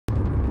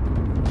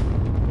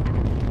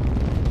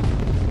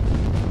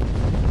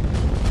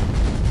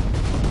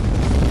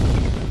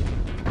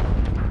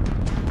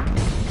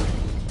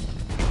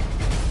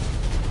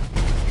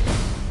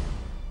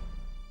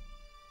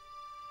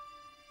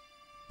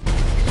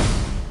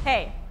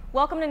Hey,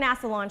 welcome to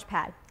NASA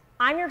Launchpad.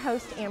 I'm your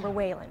host, Amber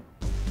Whalen.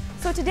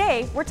 So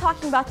today, we're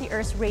talking about the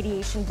Earth's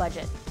radiation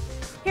budget.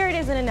 Here it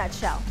is in a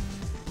nutshell.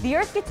 The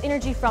Earth gets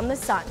energy from the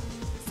sun.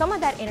 Some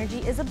of that energy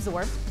is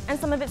absorbed, and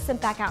some of it's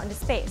sent back out into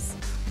space.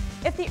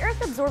 If the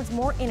Earth absorbs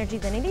more energy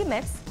than it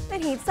emits,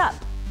 it heats up.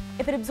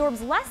 If it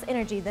absorbs less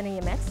energy than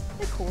it emits,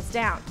 it cools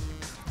down.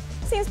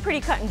 Seems pretty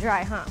cut and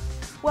dry, huh?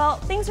 Well,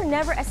 things are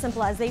never as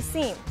simple as they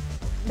seem.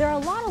 There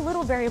are a lot of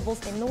little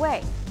variables in the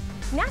way.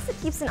 NASA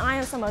keeps an eye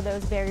on some of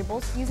those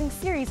variables using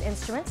Ceres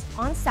instruments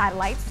on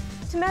satellites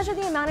to measure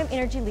the amount of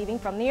energy leaving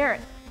from the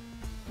Earth.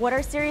 What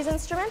are Ceres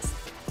instruments?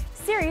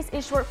 Ceres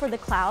is short for the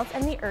clouds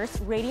and the Earth's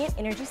radiant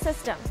energy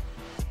system.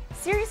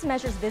 Ceres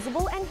measures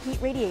visible and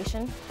heat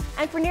radiation,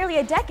 and for nearly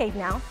a decade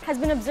now has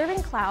been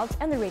observing clouds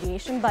and the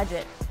radiation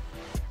budget.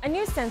 A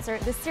new sensor,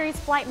 the Ceres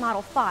Flight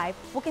Model 5,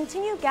 will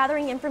continue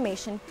gathering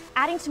information,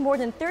 adding to more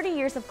than 30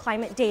 years of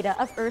climate data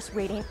of Earth's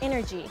radiant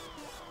energy.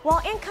 While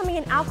incoming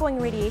and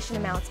outgoing radiation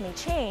amounts may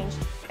change,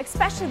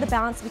 especially the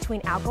balance between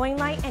outgoing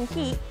light and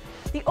heat,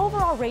 the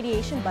overall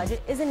radiation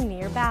budget is in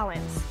near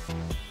balance.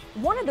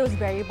 One of those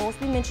variables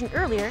we mentioned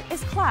earlier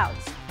is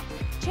clouds.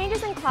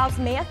 Changes in clouds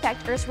may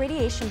affect Earth's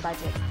radiation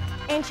budget,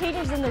 and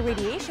changes in the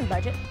radiation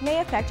budget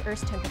may affect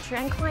Earth's temperature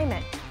and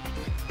climate.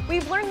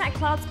 We've learned that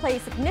clouds play a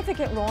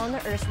significant role in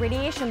the Earth's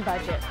radiation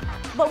budget,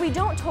 but we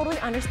don't totally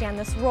understand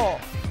this role.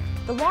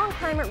 The long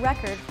climate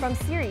record from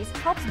Ceres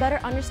helps better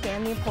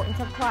understand the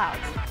importance of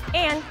clouds.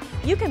 And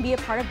you can be a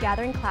part of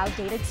gathering cloud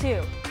data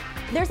too.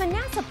 There's a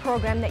NASA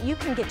program that you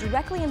can get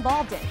directly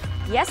involved in.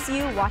 Yes,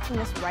 you watching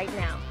this right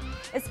now.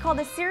 It's called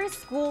the Ceres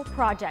School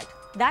Project.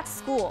 That's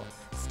school.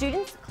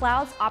 Students,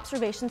 Clouds,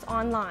 Observations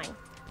Online.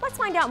 Let's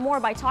find out more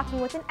by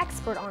talking with an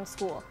expert on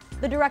school,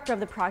 the director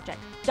of the project,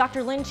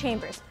 Dr. Lynn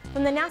Chambers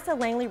from the NASA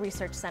Langley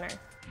Research Center.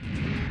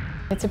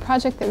 It's a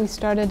project that we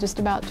started just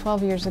about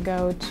 12 years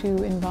ago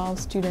to involve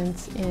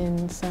students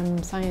in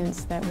some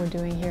science that we're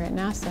doing here at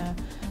NASA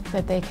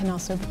that they can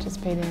also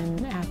participate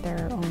in at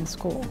their own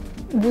school.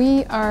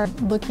 We are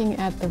looking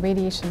at the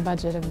radiation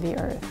budget of the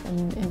Earth,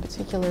 and in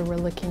particular we're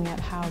looking at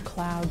how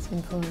clouds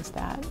influence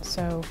that.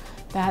 So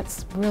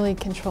that's really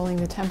controlling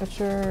the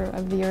temperature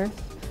of the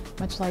Earth,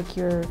 much like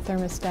your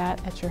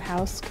thermostat at your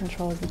house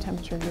controls the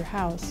temperature of your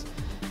house.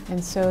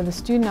 And so the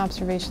student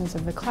observations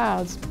of the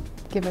clouds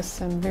give us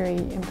some very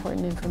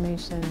important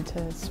information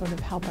to sort of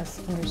help us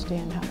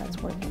understand how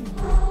that's working.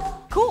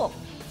 Cool!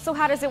 So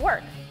how does it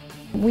work?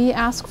 We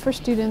ask for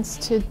students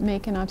to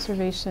make an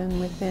observation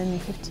within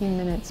 15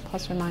 minutes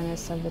plus or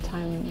minus of the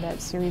time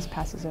that Ceres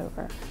passes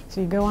over. So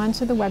you go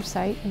onto the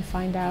website and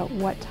find out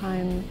what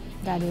time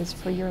that is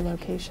for your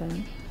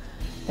location.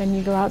 Then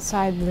you go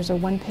outside, there's a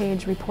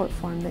one-page report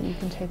form that you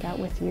can take out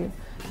with you.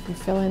 You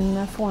fill in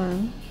the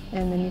form,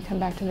 and then you come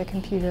back to the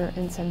computer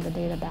and send the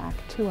data back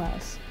to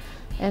us.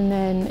 And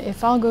then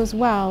if all goes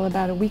well,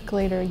 about a week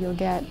later you'll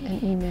get an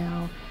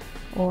email,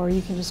 or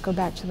you can just go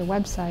back to the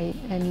website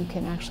and you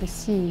can actually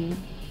see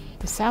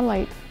the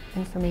satellite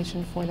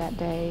information for that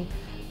day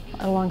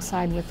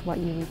alongside with what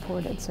you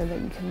reported so that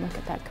you can look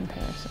at that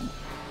comparison.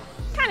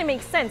 Kind of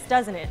makes sense,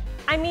 doesn't it?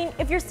 I mean,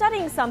 if you're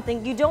studying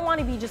something, you don't want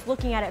to be just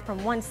looking at it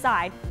from one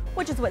side,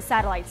 which is what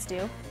satellites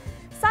do.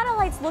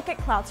 Satellites look at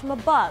clouds from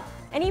above,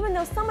 and even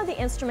though some of the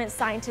instruments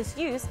scientists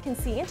use can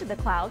see into the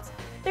clouds,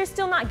 they're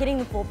still not getting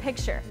the full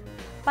picture.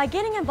 By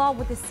getting involved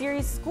with the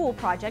Ceres School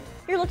Project,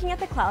 you're looking at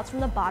the clouds from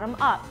the bottom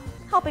up,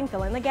 helping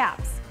fill in the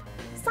gaps.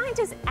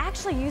 Scientists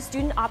actually use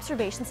student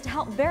observations to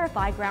help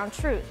verify ground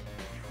truth.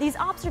 These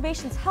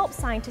observations help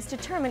scientists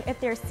determine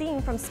if they're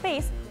seeing from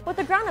space what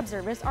the ground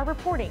observers are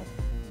reporting.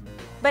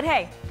 But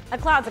hey, a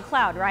cloud's a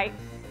cloud, right?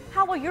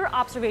 How will your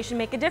observation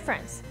make a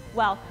difference?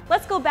 Well,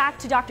 let's go back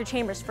to Dr.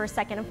 Chambers for a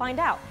second and find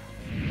out.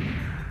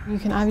 You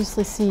can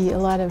obviously see a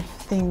lot of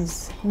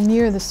things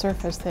near the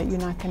surface that you're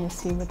not going to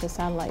see with the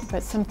satellite,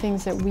 but some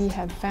things that we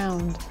have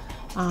found,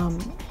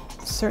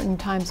 certain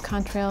times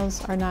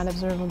contrails are not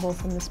observable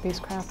from the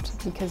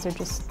spacecraft because they're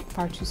just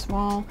far too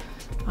small.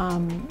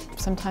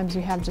 Sometimes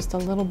you have just a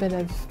little bit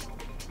of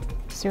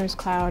cirrus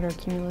cloud or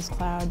cumulus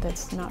cloud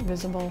that's not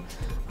visible.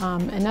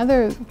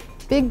 Another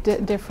big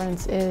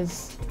difference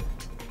is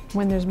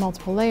when there's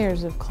multiple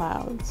layers of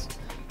clouds.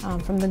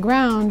 From the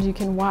ground you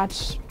can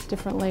watch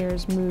different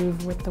layers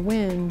move with the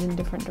wind in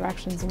different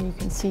directions and you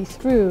can see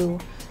through,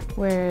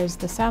 whereas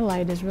the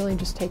satellite is really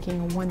just taking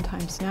a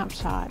one-time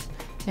snapshot.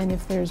 And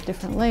if there's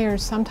different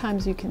layers,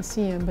 sometimes you can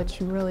see them, but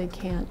you really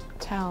can't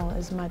tell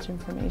as much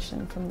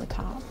information from the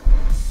top.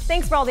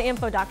 Thanks for all the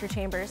info, Dr.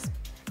 Chambers.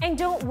 And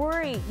don't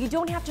worry, you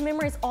don't have to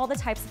memorize all the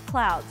types of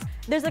clouds.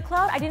 There's a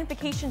cloud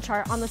identification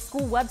chart on the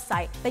school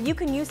website that you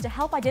can use to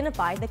help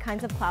identify the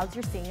kinds of clouds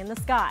you're seeing in the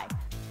sky.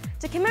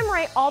 To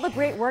commemorate all the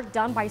great work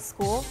done by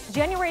school,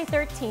 January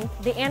 13th,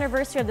 the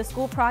anniversary of the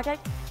school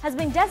project, has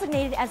been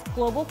designated as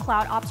Global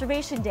Cloud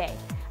Observation Day,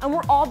 and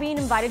we're all being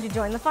invited to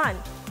join the fun.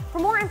 For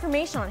more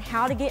information on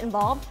how to get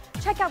involved,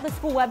 check out the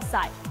school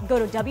website. Go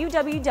to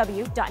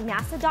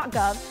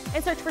www.nasa.gov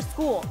and search for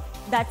school.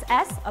 That's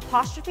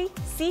S''COOL.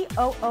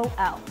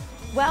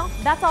 Well,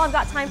 that's all I've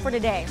got time for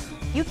today.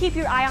 You keep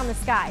your eye on the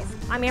skies.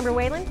 I'm Amber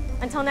Whalen.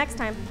 Until next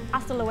time,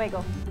 hasta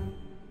luego.